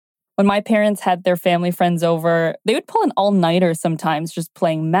When my parents had their family friends over, they would pull an all-nighter sometimes, just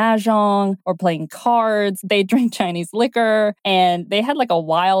playing mahjong or playing cards. They drink Chinese liquor, and they had like a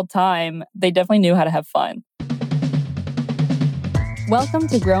wild time. They definitely knew how to have fun. Welcome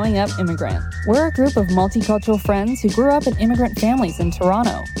to Growing Up Immigrant. We're a group of multicultural friends who grew up in immigrant families in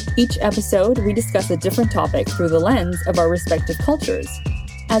Toronto. Each episode, we discuss a different topic through the lens of our respective cultures.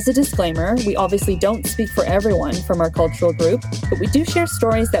 As a disclaimer, we obviously don't speak for everyone from our cultural group, but we do share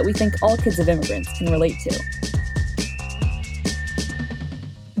stories that we think all kids of immigrants can relate to.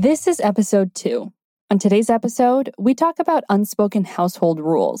 This is episode 2. On today's episode, we talk about unspoken household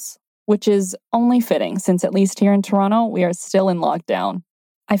rules, which is only fitting since at least here in Toronto, we are still in lockdown.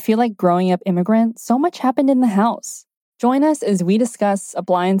 I feel like growing up immigrant, so much happened in the house. Join us as we discuss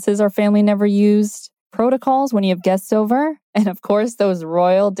appliances our family never used, protocols when you have guests over, and of course, those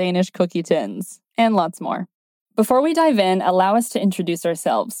royal Danish cookie tins, and lots more. Before we dive in, allow us to introduce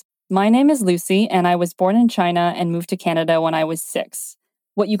ourselves. My name is Lucy, and I was born in China and moved to Canada when I was 6.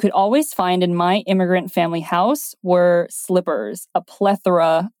 What you could always find in my immigrant family house were slippers, a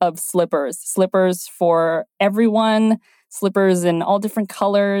plethora of slippers. Slippers for everyone, slippers in all different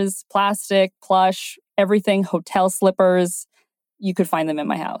colors, plastic, plush, everything, hotel slippers. You could find them in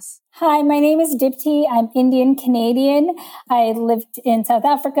my house. Hi, my name is Dipti. I'm Indian Canadian. I lived in South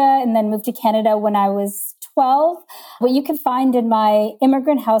Africa and then moved to Canada when I was 12. What you could find in my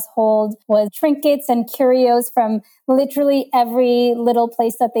immigrant household was trinkets and curios from literally every little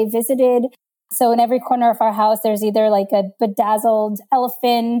place that they visited. So in every corner of our house, there's either like a bedazzled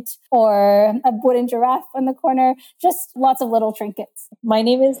elephant or a wooden giraffe on the corner, just lots of little trinkets. My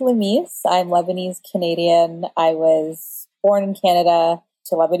name is Lamise. I'm Lebanese Canadian. I was born in Canada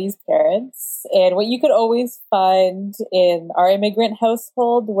to Lebanese parents. And what you could always find in our immigrant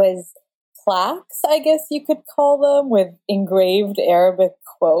household was plaques, I guess you could call them, with engraved Arabic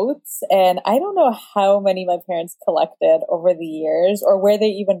quotes. And I don't know how many my parents collected over the years or where they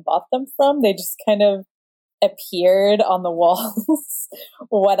even bought them from. They just kind of appeared on the walls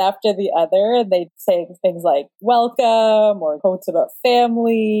one after the other. And they'd say things like welcome or quotes about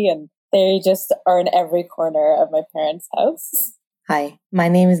family, and they just are in every corner of my parents' house. Hi, my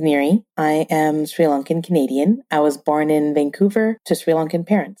name is Niri. I am Sri Lankan Canadian. I was born in Vancouver to Sri Lankan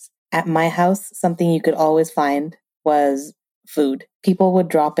parents. At my house, something you could always find was food. People would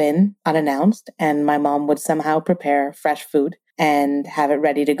drop in unannounced, and my mom would somehow prepare fresh food and have it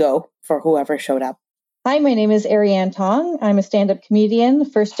ready to go for whoever showed up. Hi, my name is Ariane Tong. I'm a stand-up comedian,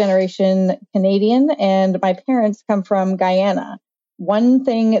 first-generation Canadian, and my parents come from Guyana. One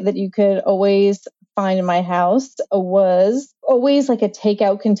thing that you could always find in my house was always like a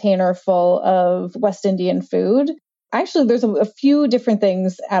takeout container full of West Indian food. Actually, there's a few different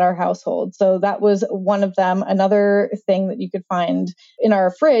things at our household. So that was one of them. Another thing that you could find in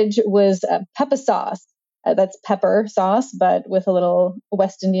our fridge was pepper sauce. That's pepper sauce, but with a little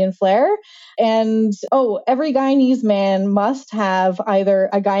West Indian flair. And, every Guyanese man must have either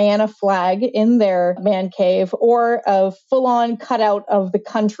a Guyana flag in their man cave or a full-on cutout of the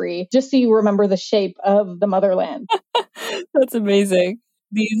country, just so you remember the shape of the motherland. That's amazing.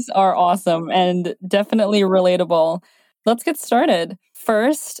 These are awesome and definitely relatable. Let's get started.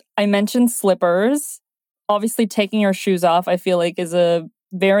 First, I mentioned slippers. Obviously, taking your shoes off, I feel like, is a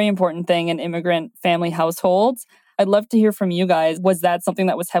very important thing in immigrant family households. I'd love to hear from you guys. Was that something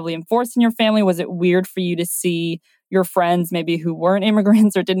that was heavily enforced in your family? Was it weird for you to see your friends maybe who weren't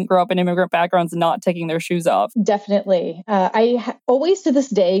immigrants or didn't grow up in immigrant backgrounds not taking their shoes off? Definitely. I always to this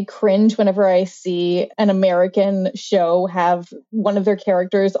day cringe whenever I see an American show have one of their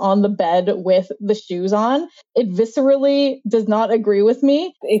characters on the bed with the shoes on. It viscerally does not agree with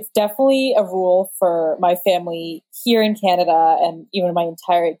me. It's definitely a rule for my family here in Canada and even my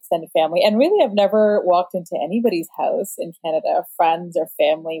entire extended family. And really, I've never walked into anybody's house in Canada, friends or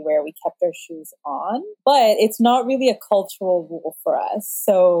family, where we kept our shoes on. But it's not really a cultural rule for us.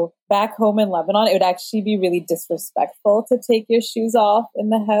 So back home in Lebanon, it would actually be really disrespectful to take your shoes off in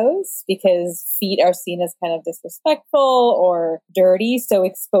the house because feet are seen as kind of disrespectful or dirty. So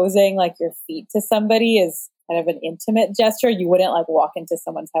exposing like your feet to somebody is kind of an intimate gesture. You wouldn't like walk into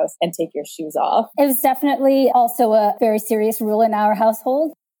someone's house and take your shoes off. It was definitely also a very serious rule in our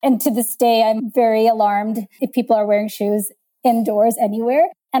household. And to this day, I'm very alarmed if people are wearing shoes indoors anywhere.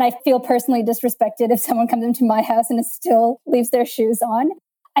 And I feel personally disrespected if someone comes into my house and still leaves their shoes on.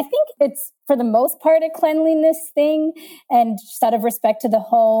 I think it's, for the most part, a cleanliness thing and just out of respect to the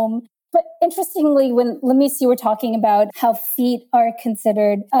home. But interestingly, when Lamise, you were talking about how feet are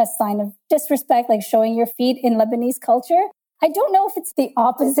considered a sign of disrespect, like showing your feet in Lebanese culture, I don't know if it's the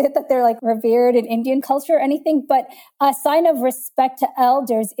opposite, that they're like revered in Indian culture or anything, but a sign of respect to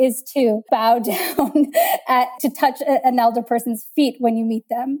elders is to bow down to touch an elder person's feet when you meet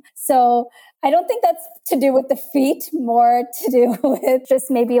them. So I don't think that's to do with the feet, more to do with just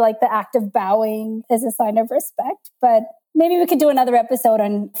maybe like the act of bowing as a sign of respect. But maybe we could do another episode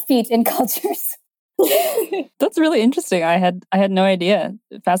on feet in cultures. That's really interesting. I had no idea.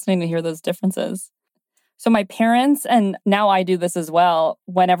 Fascinating to hear those differences. So my parents, and now I do this as well,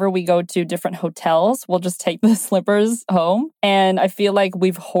 whenever we go to different hotels, we'll just take the slippers home. And I feel like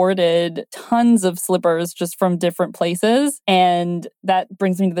we've hoarded tons of slippers just from different places. And that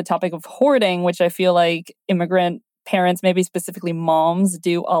brings me to the topic of hoarding, which I feel like immigrant parents, maybe specifically moms,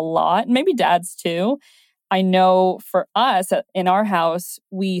 do a lot, maybe dads too. I know for us in our house,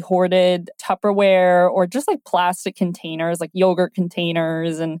 we hoarded Tupperware or just like plastic containers, like yogurt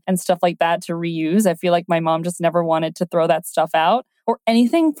containers and stuff like that to reuse. I feel like my mom just never wanted to throw that stuff out, or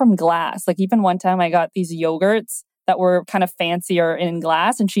anything from glass. Like even one time I got these yogurts that were kind of fancier in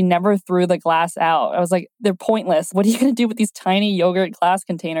glass, and she never threw the glass out. I was like, they're pointless. What are you going to do with these tiny yogurt glass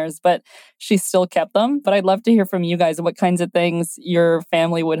containers? But she still kept them. But I'd love to hear from you guys what kinds of things your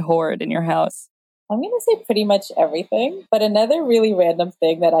family would hoard in your house. I'm going to say pretty much everything. But another really random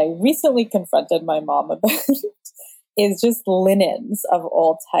thing that I recently confronted my mom about is just linens of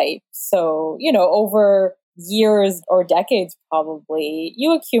all types. So, over years or decades, probably,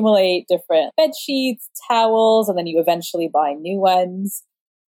 you accumulate different bed sheets, towels, and then you eventually buy new ones.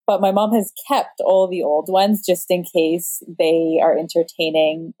 But my mom has kept all the old ones just in case they are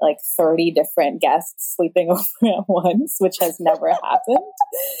entertaining like 30 different guests sleeping over at once, which has never happened.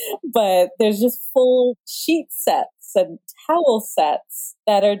 But there's just full sheet sets and towel sets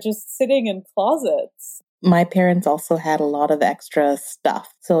that are just sitting in closets. My parents also had a lot of extra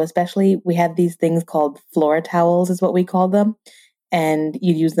stuff. So especially we had these things called floor towels is what we called them. And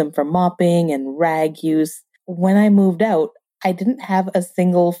you'd use them for mopping and rag use. When I moved out, I didn't have a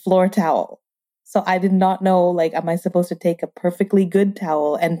single floor towel. So I did not know, am I supposed to take a perfectly good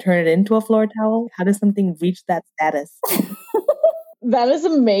towel and turn it into a floor towel? How does something reach that status? That is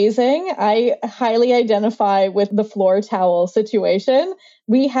amazing. I highly identify with the floor towel situation.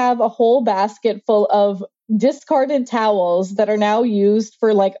 We have a whole basket full of discarded towels that are now used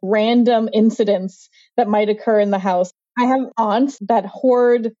for random incidents that might occur in the house. I have aunts that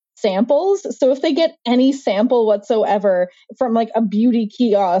hoard samples. So if they get any sample whatsoever from a beauty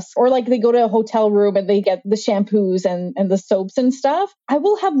kiosk, or they go to a hotel room and they get the shampoos and the soaps and stuff, I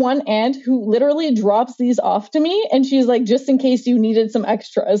will have one aunt who literally drops these off to me. And she's like, just in case you needed some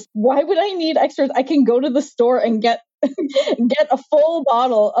extras. Why would I need extras? I can go to the store and get a full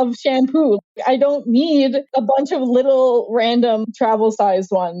bottle of shampoo. I don't need a bunch of little random travel sized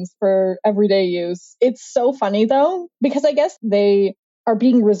ones for everyday use. It's so funny though, because I guess they are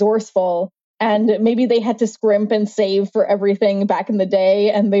being resourceful, and maybe they had to scrimp and save for everything back in the day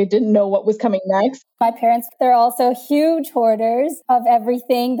and they didn't know what was coming next. My parents, they're also huge hoarders of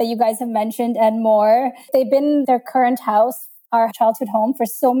everything that you guys have mentioned and more. They've been in their current house, our childhood home, for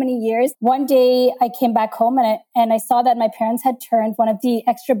so many years. One day I came back home and I saw that my parents had turned one of the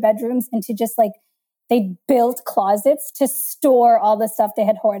extra bedrooms into just they built closets to store all the stuff they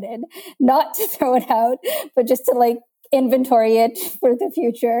had hoarded, not to throw it out, but just to inventory it for the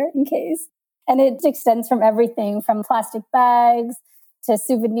future in case. And it extends from everything from plastic bags to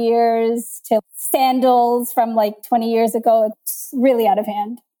souvenirs to sandals from 20 years ago. It's really out of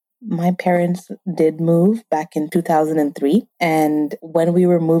hand. My parents did move back in 2003. And when we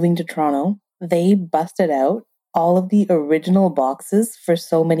were moving to Toronto, they busted out all of the original boxes for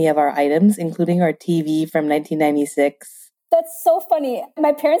so many of our items, including our TV from 1996. That's so funny.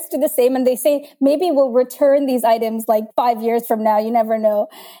 My parents do the same, and they say, maybe we'll return these items 5 years from now. You never know.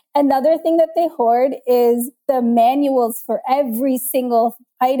 Another thing that they hoard is the manuals for every single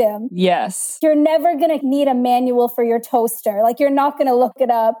item. Yes. You're never going to need a manual for your toaster. You're not going to look it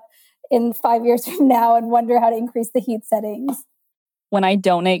up in 5 years from now and wonder how to increase the heat settings. When I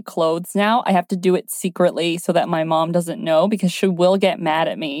donate clothes now, I have to do it secretly so that my mom doesn't know, because she will get mad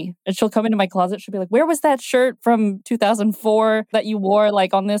at me. And she'll come into my closet. She'll be like, where was that shirt from 2004 that you wore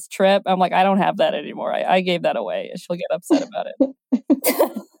on this trip? I'm like, I don't have that anymore. I gave that away. And she'll get upset about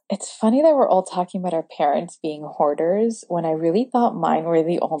it. It's funny that we're all talking about our parents being hoarders when I really thought mine were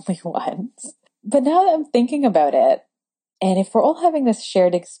the only ones. But now that I'm thinking about it, and if we're all having this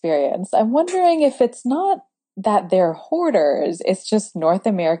shared experience, I'm wondering if it's not that they're hoarders, it's just North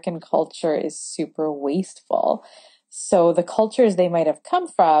American culture is super wasteful. So the cultures they might have come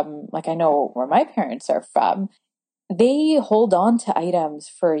from, I know where my parents are from, they hold on to items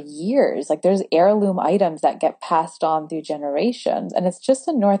for years. Like there's heirloom items that get passed on through generations. And it's just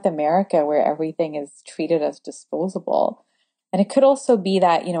in North America where everything is treated as disposable. And it could also be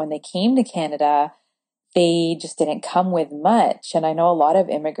that, when they came to Canada, they just didn't come with much. And I know a lot of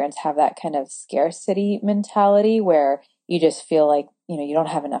immigrants have that kind of scarcity mentality where you just feel like, you don't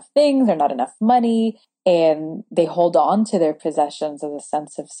have enough things or not enough money, and they hold on to their possessions as a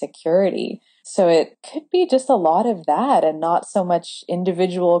sense of security. So it could be just a lot of that and not so much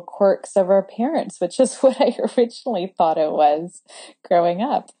individual quirks of our parents, which is what I originally thought it was growing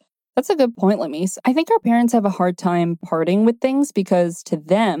up. That's a good point, Lamise. I think our parents have a hard time parting with things because to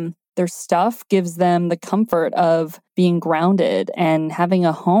them, their stuff gives them the comfort of being grounded and having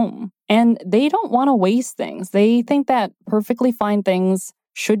a home. And they don't want to waste things. They think that perfectly fine things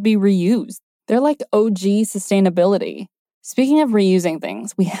should be reused. They're like OG sustainability. Speaking of reusing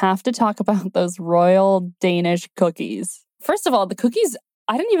things, we have to talk about those Royal Danish cookies. First of all, the cookies,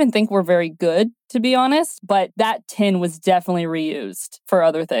 I didn't even think were very good, to be honest, but that tin was definitely reused for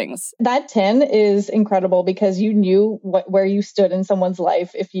other things. That tin is incredible because you knew where you stood in someone's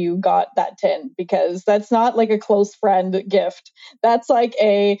life if you got that tin, because that's not like a close friend gift. That's like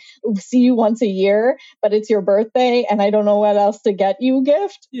a see you once a year, but it's your birthday and I don't know what else to get you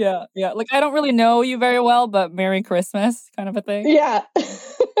gift. Yeah. Like, I don't really know you very well, but Merry Christmas kind of a thing. Yeah.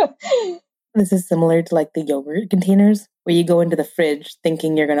 This is similar to like the yogurt containers where you go into the fridge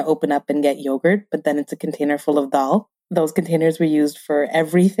thinking you're going to open up and get yogurt, but then it's a container full of dal. Those containers were used for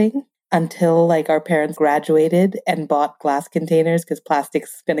everything until like our parents graduated and bought glass containers because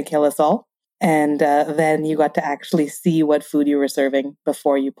plastic's going to kill us all. And then you got to actually see what food you were serving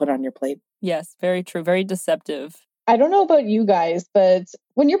before you put on your plate. Yes, very true. Very deceptive. I don't know about you guys, but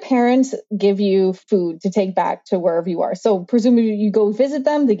when your parents give you food to take back to wherever you are, so presumably you go visit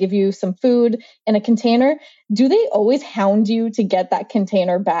them, they give you some food in a container, do they always hound you to get that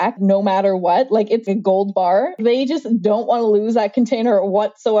container back no matter what? Like it's a gold bar. They just don't want to lose that container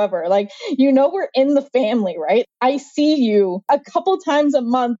whatsoever. Like, we're in the family, right? I see you a couple times a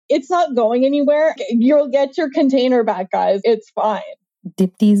month. It's not going anywhere. You'll get your container back, guys. It's fine.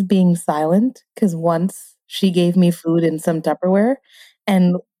 Dipti's being silent because once she gave me food in some Tupperware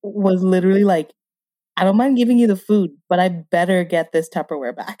and was literally like, I don't mind giving you the food, but I better get this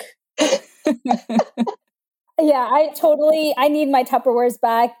Tupperware back. Yeah, I need my Tupperwares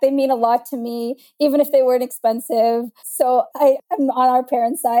back. They mean a lot to me, even if they weren't expensive. So I'm on our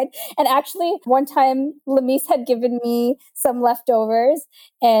parents' side. And actually, one time, Lamise had given me some leftovers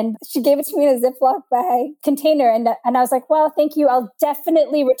and she gave it to me in a Ziploc bag container. And I was like, well, thank you. I'll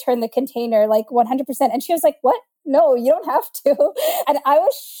definitely return the container, like 100%. And she was like, what? No, you don't have to. And I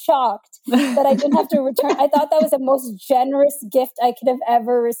was shocked that I didn't have to return. I thought that was the most generous gift I could have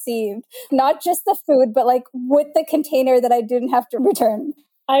ever received. Not just the food, but like with the container that I didn't have to return.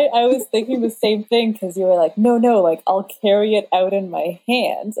 I was thinking the same thing because you were like, no, like I'll carry it out in my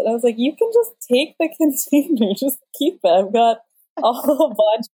hands. And I was like, you can just take the container, just keep it. I've got a whole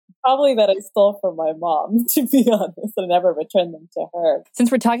bunch. Probably that I stole from my mom, to be honest. I never returned them to her.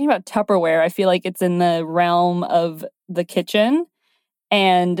 Since we're talking about Tupperware, I feel like it's in the realm of the kitchen.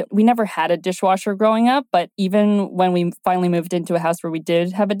 And we never had a dishwasher growing up, but even when we finally moved into a house where we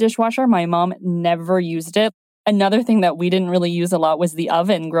did have a dishwasher, my mom never used it. Another thing that we didn't really use a lot was the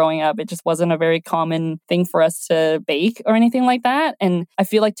oven growing up. It just wasn't a very common thing for us to bake or anything like that. And I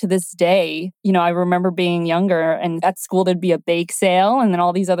feel like to this day, I remember being younger and at school there'd be a bake sale and then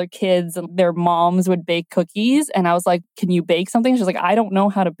all these other kids, their moms would bake cookies. And I was like, can you bake something? She's like, I don't know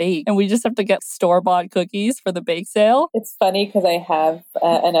how to bake. And we just have to get store-bought cookies for the bake sale. It's funny because I have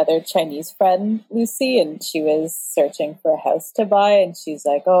another Chinese friend, Lucy, and she was searching for a house to buy. And she's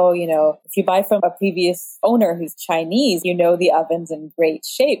like, oh, if you buy from a previous owner who's Chinese, the oven's in great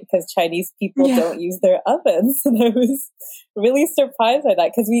shape because Chinese people don't use their ovens. And I was really surprised by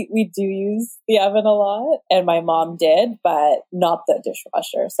that because we do use the oven a lot and my mom did, but not the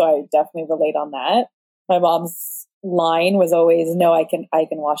dishwasher. So I definitely relate on that. My mom's line was always, no, I can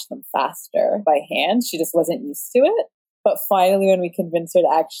wash them faster by hand. She just wasn't used to it. But finally, when we convinced her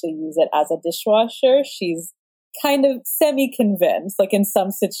to actually use it as a dishwasher, she's kind of semi-convinced. Like in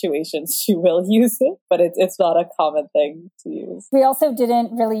some situations she will use it, but it's not a common thing to use. We also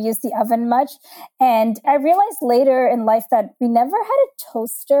didn't really use the oven much. And I realized later in life that we never had a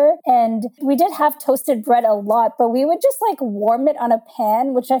toaster, and we did have toasted bread a lot, but we would just like warm it on a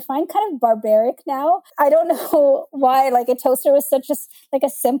pan, which I find kind of barbaric now. I don't know why, like a toaster was such a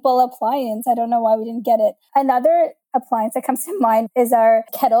simple appliance. I don't know why we didn't get it. Another appliance that comes to mind is our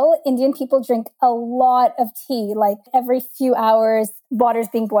kettle. Indian people drink a lot of tea, like every few hours, water's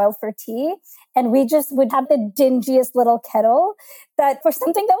being boiled for tea. And we just would have the dingiest little kettle that for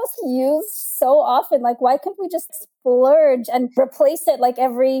something that was used so often, like why couldn't we just splurge and replace it like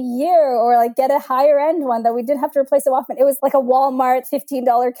every year or like get a higher end one that we didn't have to replace so often? It was like a Walmart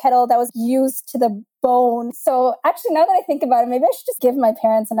 $15 kettle that was used to the bone. So actually, now that I think about it, maybe I should just give my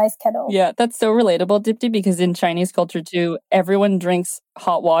parents a nice kettle. Yeah, that's so relatable, Dipti, because in Chinese culture too, everyone drinks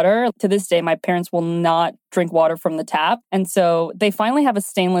hot water. To this day, my parents will not drink water from the tap. And so they finally have a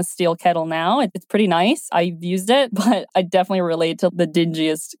stainless steel kettle now. It's pretty nice. I've used it, but I definitely relate to the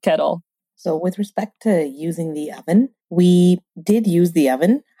dingiest kettle. So with respect to using the oven, we did use the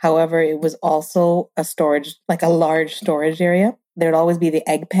oven. However, it was also a storage, like a large storage area. There'd always be the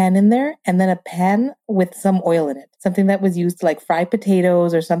egg pan in there and then a pan with some oil in it, something that was used to like fry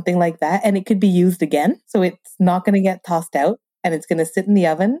potatoes or something like that. And it could be used again. So it's not going to get tossed out and it's going to sit in the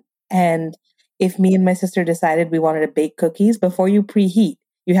oven. And if me and my sister decided we wanted to bake cookies, before you preheat,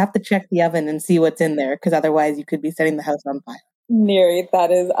 you have to check the oven and see what's in there because otherwise you could be setting the house on fire. Neri,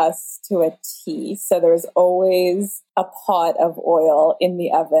 that is us to a T. So there's always a pot of oil in the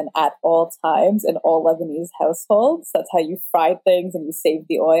oven at all times in all Lebanese households. That's how you fry things and you save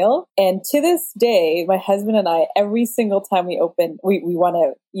the oil. And to this day, my husband and I, every single time we want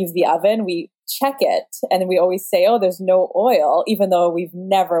to use the oven, we check it. And we always say, oh, there's no oil, even though we've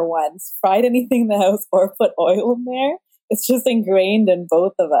never once fried anything in the house or put oil in there. It's just ingrained in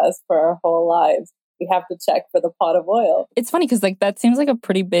both of us for our whole lives. We have to check for the pot of oil. It's funny because that seems like a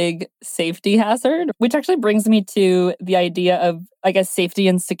pretty big safety hazard, which actually brings me to the idea of, I guess, safety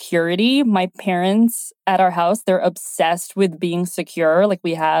and security. My parents at our house, they're obsessed with being secure. Like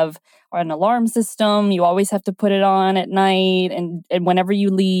we have an alarm system. You always have to put it on at night and whenever you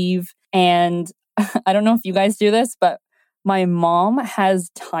leave. And I don't know if you guys do this, but my mom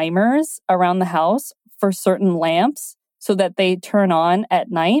has timers around the house for certain lamps so that they turn on at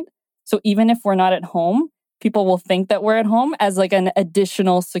night. So even if we're not at home, people will think that we're at home as like an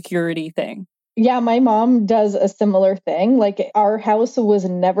additional security thing. Yeah, my mom does a similar thing. Like our house was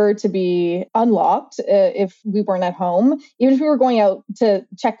never to be unlocked if we weren't at home. Even if we were going out to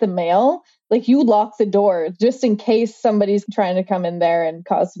check the mail, like you lock the door just in case somebody's trying to come in there and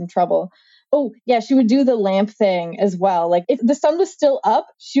cause some trouble. Oh, yeah, she would do the lamp thing as well. Like if the sun was still up,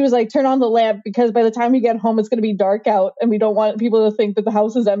 she was like, turn on the lamp because by the time we get home, it's going to be dark out and we don't want people to think that the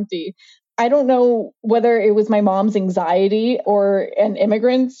house is empty. I don't know whether it was my mom's anxiety or an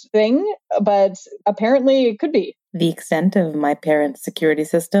immigrant thing, but apparently it could be. The extent of my parents' security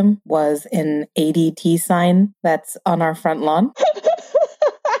system was an ADT sign that's on our front lawn.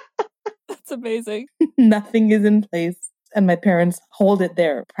 That's amazing. Nothing is in place, and my parents hold it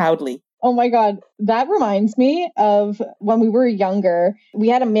there proudly. Oh my God, that reminds me of when we were younger. We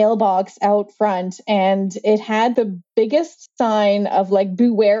had a mailbox out front and it had the biggest sign of like,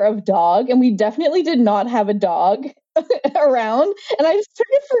 beware of dog. And we definitely did not have a dog around. And I just took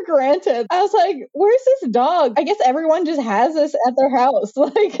it for granted. I was like, where's this dog? I guess everyone just has this at their house.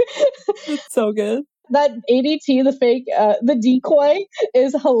 Like, it's so good. That ADT, the fake, the decoy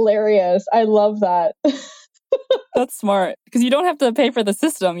is hilarious. I love that. That's smart because you don't have to pay for the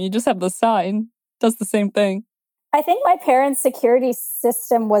system. You just have the sign. Does the same thing. I think my parents' security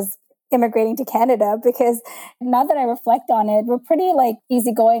system was immigrating to Canada because now that I reflect on it, we're pretty like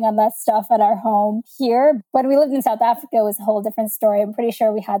easygoing on that stuff at our home here. When we lived in South Africa, it was a whole different story. I'm pretty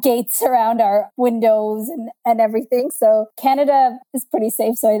sure we had gates around our windows and everything. So Canada is pretty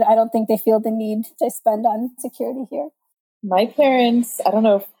safe. So I don't think they feel the need to spend on security here. My parents, I don't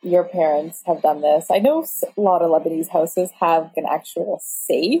know if your parents have done this. I know a lot of Lebanese houses have an actual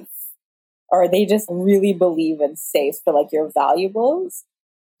safe, or they just really believe in safes for like your valuables.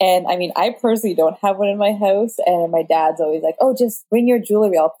 And I mean, I personally don't have one in my house. And my dad's always like, oh, just bring your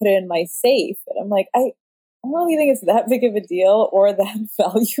jewelry. I'll put it in my safe. And I'm like, I don't really think it's that big of a deal or that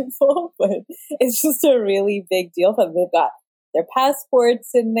valuable, but it's just a really big deal for them. They've got their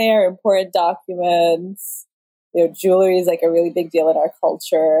passports in there, important documents. You know, jewelry is like a really big deal in our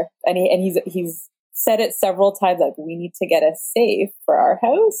culture. And he's said it several times, like, we need to get a safe for our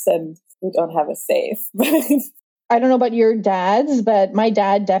house, and we don't have a safe. I don't know about your dad's, but my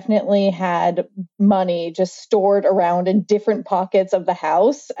dad definitely had money just stored around in different pockets of the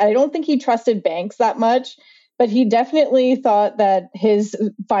house. I don't think he trusted banks that much, but he definitely thought that his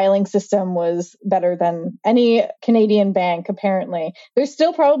filing system was better than any Canadian bank, apparently. There's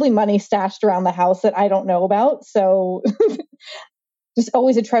still probably money stashed around the house that I don't know about. So just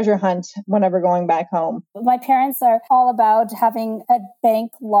always a treasure hunt whenever going back home. My parents are all about having a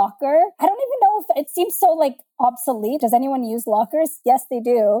bank locker. I don't even know know if it seems so like obsolete. Does anyone use lockers? Yes, they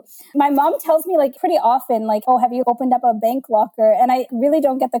do. My mom tells me like pretty often, like, oh, have you opened up a bank locker? And I really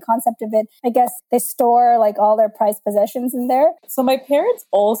don't get the concept of it. I guess they store like all their prized possessions in there. So my parents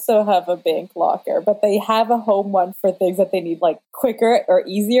also have a bank locker, but they have a home one for things that they need like quicker or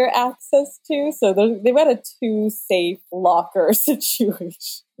easier access to. So they've got a too safe locker situation.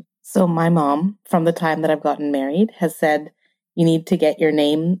 So my mom, from the time that I've gotten married, has said you need to get your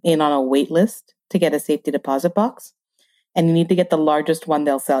name in on a wait list to get a safety deposit box. And you need to get the largest one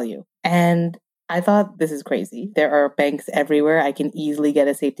they'll sell you. And I thought, this is crazy. There are banks everywhere. I can easily get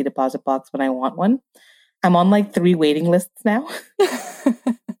a safety deposit box when I want one. I'm on like 3 waiting lists now.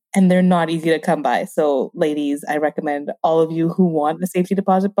 And they're not easy to come by. So ladies, I recommend all of you who want a safety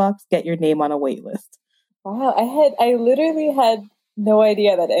deposit box, get your name on a wait list. Wow, I literally had no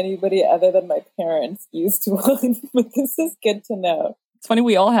idea that anybody other than my parents used one, but this is good to know. It's funny,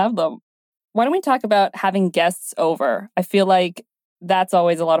 we all have them. Why don't we talk about having guests over? I feel like that's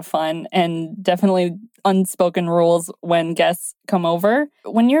always a lot of fun and definitely unspoken rules when guests come over.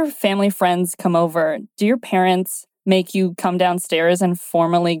 When your family friends come over, do your parents make you come downstairs and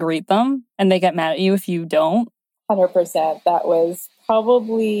formally greet them and they get mad at you if you don't? 100%. That was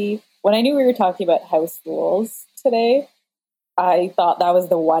probably when I knew we were talking about house rules today. I thought that was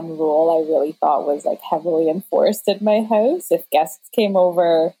the one rule I really thought was like heavily enforced in my house. If guests came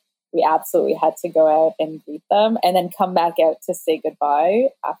over, we absolutely had to go out and greet them and then come back out to say goodbye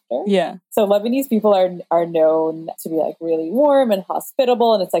after. Yeah. So Lebanese people are known to be like really warm and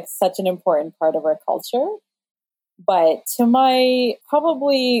hospitable, and it's like such an important part of our culture. But to my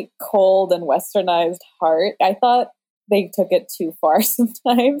probably cold and westernized heart, I thought they took it too far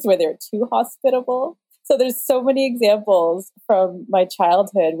sometimes where they're too hospitable. So there's so many examples from my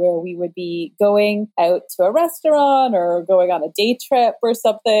childhood where we would be going out to a restaurant or going on a day trip or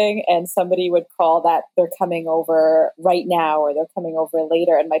something, and somebody would call that they're coming over right now or they're coming over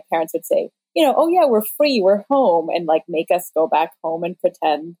later. And my parents would say, oh yeah, we're free, we're home, and like make us go back home and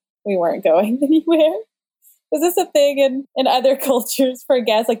pretend we weren't going anywhere. Is this a thing in other cultures for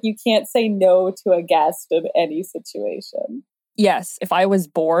guests? Like you can't say no to a guest in any situation. Yes, if I was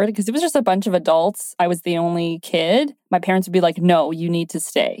bored, because it was just a bunch of adults, I was the only kid, my parents would be like, no, you need to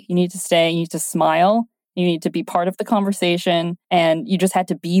stay. You need to stay. You need to smile. You need to be part of the conversation. And you just had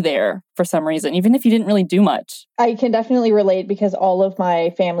to be there for some reason, even if you didn't really do much. I can definitely relate because all of my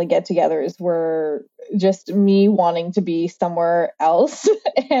family get-togethers were just me wanting to be somewhere else.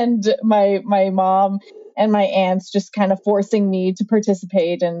 And my mom and my aunts just kind of forcing me to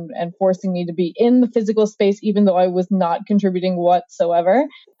participate and forcing me to be in the physical space, even though I was not contributing whatsoever.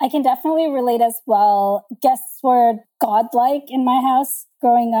 I can definitely relate as well. Guests were godlike in my house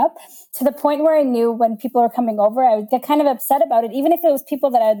growing up, to the point where I knew when people were coming over, I would get kind of upset about it, even if it was people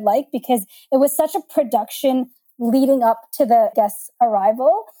that I'd like, because it was such a production leading up to the guest's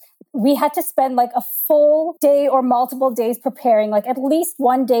arrival. We had to spend like a full day or multiple days preparing, like at least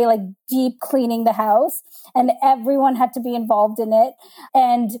one day, like deep cleaning the house, and everyone had to be involved in it.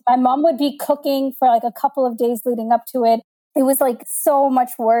 And my mom would be cooking for like a couple of days leading up to it. It was like so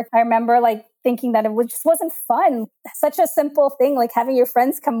much work. I remember like thinking that just wasn't fun. Such a simple thing, like having your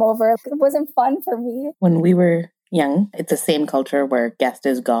friends come over. It wasn't fun for me. When we were young, it's the same culture where guest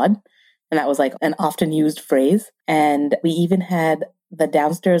is God. And that was like an often used phrase. And we even had the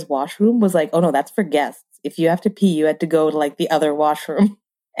downstairs washroom was like, oh no, that's for guests. If you have to pee, you had to go to like the other washroom.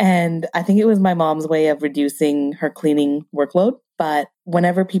 And I think it was my mom's way of reducing her cleaning workload. But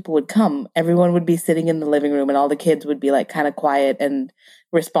whenever people would come, everyone would be sitting in the living room and all the kids would be like kind of quiet and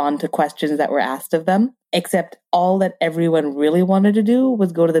respond to questions that were asked of them. Except all that everyone really wanted to do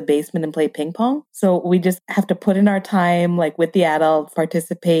was go to the basement and play ping pong. So we just have to put in our time, like with the adults,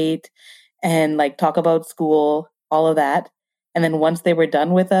 participate and like talk about school, all of that. And then once they were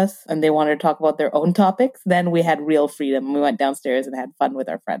done with us and they wanted to talk about their own topics, then we had real freedom. We went downstairs and had fun with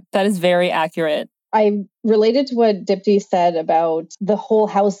our friends. That is very accurate. I related to what Dipti said about the whole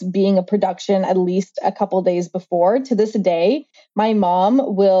house being a production at least a couple days before. To this day, my mom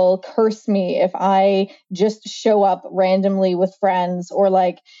will curse me if I just show up randomly with friends or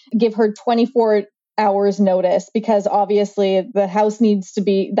like give her 24 hours notice, because obviously the house needs to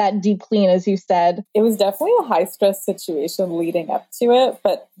be that deep clean, as you said. It was definitely a high stress situation leading up to it.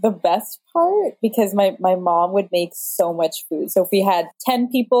 But the best part, because my mom would make so much food. So if we had 10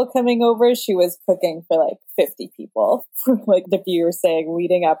 people coming over, she was cooking for like 50 people, like the you were saying,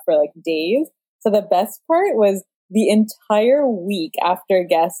 leading up for like days. So the best part was the entire week after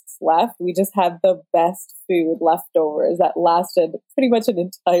guests left, we just had the best food leftovers that lasted pretty much an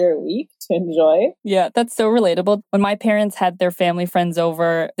entire week to enjoy. Yeah, that's so relatable. When my parents had their family friends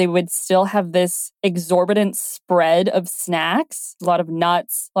over, they would still have this exorbitant spread of snacks, a lot of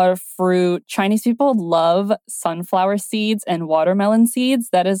nuts, a lot of fruit. Chinese people love sunflower seeds and watermelon seeds.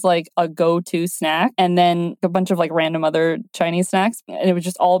 That is like a go-to snack. And then a bunch of like random other Chinese snacks. And it would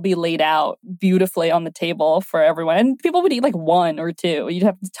just all be laid out beautifully on the table for everyone. And people would eat like one or two. You'd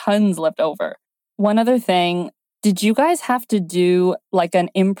have tons left over. One other thing, did you guys have to do like an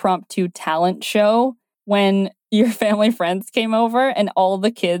impromptu talent show when your family friends came over and all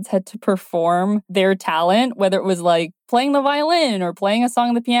the kids had to perform their talent, whether it was like playing the violin or playing a song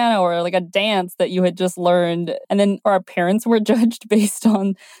on the piano or like a dance that you had just learned? And then our parents were judged based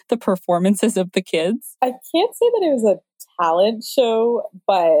on the performances of the kids? I can't say that it was a talent show,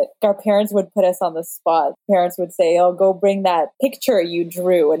 but our parents would put us on the spot. Parents would say, "Oh, go bring that picture you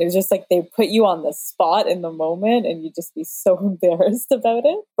drew." And it was just like they put you on the spot in the moment and you'd just be so embarrassed about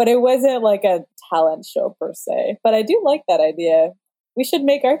it. But it wasn't like a talent show per se. But I do like that idea. We should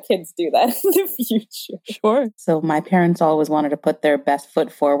make our kids do that in the future. Sure. So my parents always wanted to put their best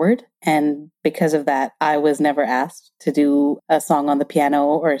foot forward. And because of that, I was never asked to do a song on the piano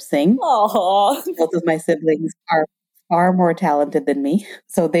or sing. Aww. Both of my siblings are far more talented than me.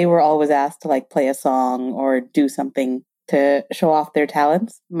 So they were always asked to like play a song or do something to show off their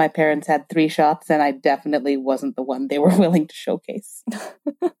talents. My parents had 3 shots and I definitely wasn't the one they were willing to showcase.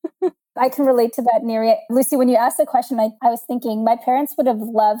 I can relate to that, Neri. Lucy, when you asked the question, I was thinking my parents would have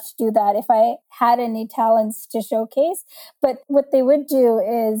loved to do that if I had any talents to showcase. But what they would do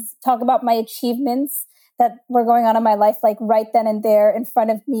is talk about my achievements that were going on in my life, like right then and there in front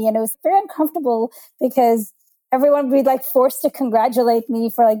of me. And it was very uncomfortable because everyone would be like forced to congratulate me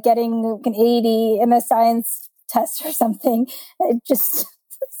for like getting an 80 in a science test or something. It just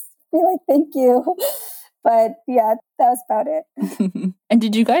be like, thank you. But yeah, that was about it. And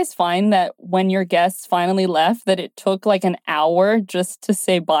did you guys find that when your guests finally left, that it took like an hour just to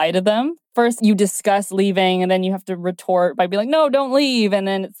say bye to them? First, you discuss leaving, and then you have to retort by being like, no, don't leave. And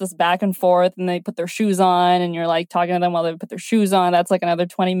then it's this back and forth, and they put their shoes on, and you're like talking to them while they put their shoes on. That's like another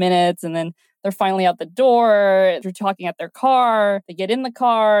 20 minutes. And then they're finally out the door. You're talking at their car. They get in the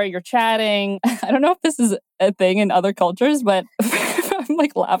car. You're chatting. I don't know if this is a thing in other cultures, but I'm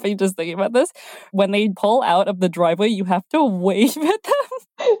like laughing just thinking about this. When they pull out of the driveway, you have to wave at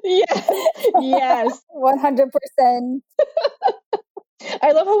them. Yes. 100%.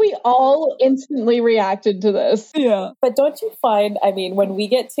 I love how we all instantly reacted to this. Yeah. But don't you find, I mean, when we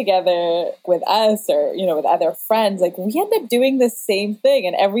get together with us or, you know, with other friends, like we end up doing the same thing.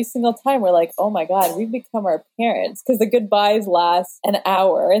 And every single time we're like, oh my God, we've become our parents because the goodbyes last an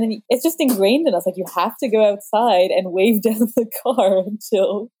hour. And then it's just ingrained in us. Like you have to go outside and wave down the car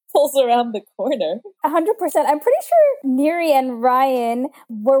until pulls around the corner. 100%. I'm pretty sure Neri and Ryan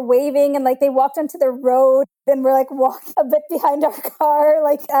were waving and like they walked onto the road and we're like walking a bit behind our car,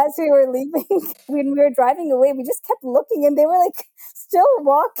 like as we were leaving. When we were driving away, we just kept looking and they were like still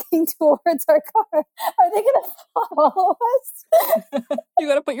walking towards our car. Are they going to follow us? You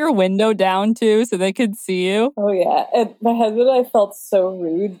got to put your window down too so they could see you. Oh yeah. And my husband and I felt so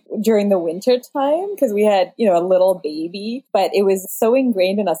rude during the winter time because we had, you know, a little baby, but it was so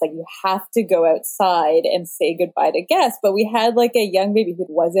ingrained in us. Like you have to go outside and say goodbye to guests. But we had like a young baby who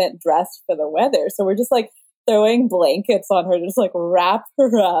wasn't dressed for the weather. So we're just like throwing blankets on her, just like wrap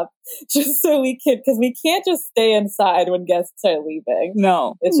her up just so we can, because we can't just stay inside when guests are leaving.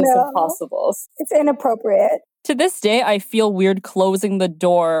 No. It's just impossible. It's inappropriate. To this day, I feel weird closing the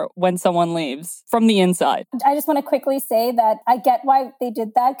door when someone leaves from the inside. I just want to quickly say that I get why they did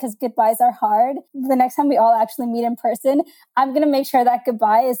that because goodbyes are hard. The next time we all actually meet in person, I'm going to make sure that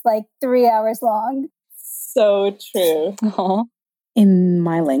goodbye is like 3 hours long. So true. Aww. In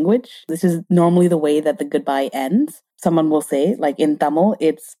my language, this is normally the way that the goodbye ends. Someone will say, like in Tamil,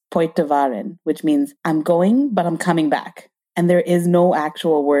 it's poitavaren, which means I'm going, but I'm coming back. And there is no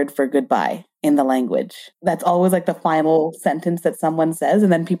actual word for goodbye in the language. That's always like the final sentence that someone says,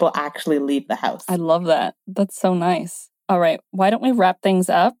 and then people actually leave the house. I love that. That's so nice. All right, why don't we wrap things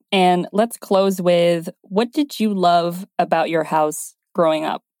up? And let's close with, what did you love about your house growing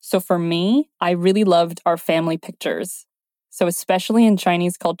up? So for me, I really loved our family pictures. So especially in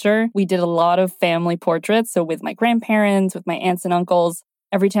Chinese culture, we did a lot of family portraits. So with my grandparents, with my aunts and uncles,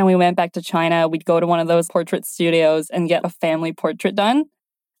 every time we went back to China, we'd go to one of those portrait studios and get a family portrait done.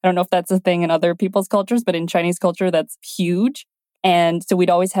 I don't know if that's a thing in other people's cultures, but in Chinese culture, that's huge. And so we'd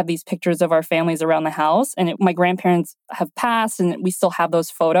always have these pictures of our families around the house. And my grandparents have passed and we still have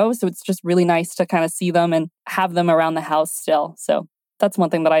those photos. So it's just really nice to kind of see them and have them around the house still. So that's one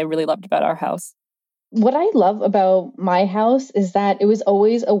thing that I really loved about our house. What I love about my house is that it was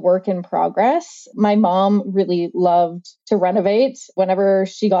always a work in progress. My mom really loved to renovate whenever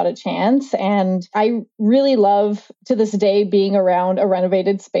she got a chance. And I really love to this day being around a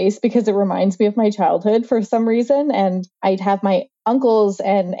renovated space because it reminds me of my childhood for some reason. And I'd have my uncles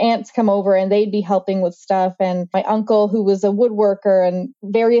and aunts come over and they'd be helping with stuff. And my uncle, who was a woodworker, and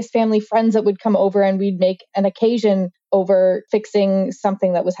various family friends that would come over, and we'd make an occasion over fixing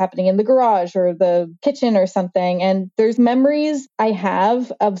something that was happening in the garage or the kitchen or something. And there's memories I have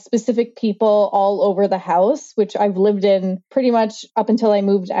of specific people all over the house, which I've lived in pretty much up until I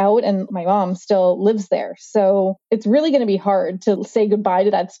moved out, and my mom still lives there. So it's really going to be hard to say goodbye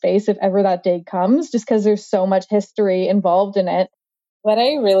to that space if ever that day comes, just because there's so much history involved in it. What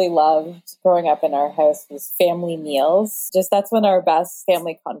I really loved growing up in our house was family meals. Just that's when our best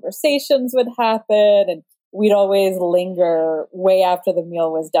family conversations would happen. And we'd always linger way after the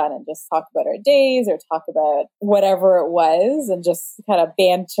meal was done and just talk about our days or talk about whatever it was and just kind of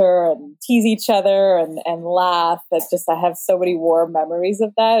banter and tease each other and laugh. It's just, I have so many warm memories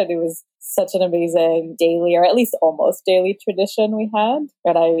of that. And it was such an amazing daily, or at least almost daily tradition we had.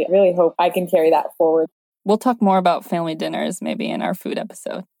 And I really hope I can carry that forward. We'll talk more about family dinners maybe in our food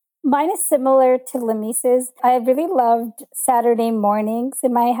episode. Mine is similar to Lamise's. I really loved Saturday mornings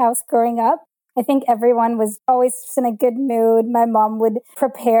in my house growing up. I think everyone was always just in a good mood. My mom would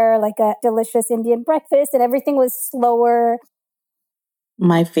prepare like a delicious Indian breakfast and everything was slower.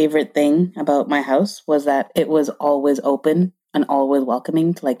 My favorite thing about my house was that it was always open and always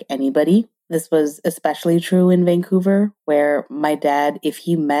welcoming to like anybody. This was especially true in Vancouver, where my dad, if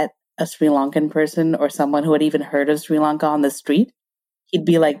he met a Sri Lankan person or someone who had even heard of Sri Lanka on the street, he'd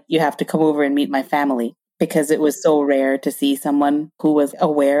be like, you have to come over and meet my family, because it was so rare to see someone who was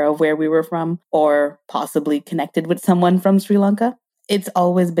aware of where we were from or possibly connected with someone from Sri Lanka. It's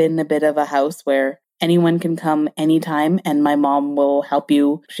always been a bit of a house where anyone can come anytime, and my mom will help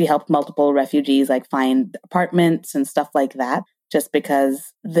you. She helped multiple refugees like find apartments and stuff like that, just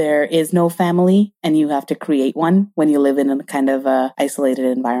because there is no family and you have to create one when you live in a kind of isolated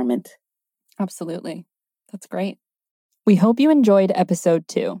environment. Absolutely. That's great. We hope you enjoyed episode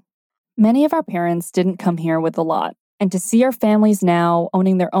 2. Many of our parents didn't come here with a lot, and to see our families now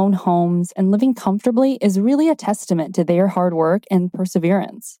owning their own homes and living comfortably is really a testament to their hard work and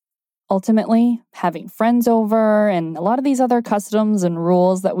perseverance. Ultimately, having friends over and a lot of these other customs and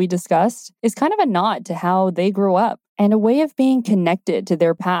rules that we discussed is kind of a nod to how they grew up and a way of being connected to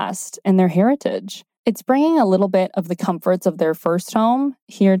their past and their heritage. It's bringing a little bit of the comforts of their first home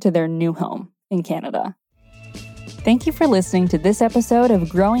here to their new home in Canada. Thank you for listening to this episode of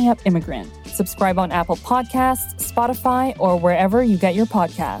Growing Up Immigrant. Subscribe on Apple Podcasts, Spotify, or wherever you get your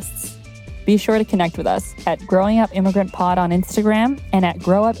podcasts. Be sure to connect with us at Growing Up Immigrant Pod on Instagram and at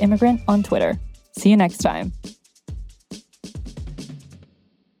Grow Up Immigrant on Twitter. See you next time.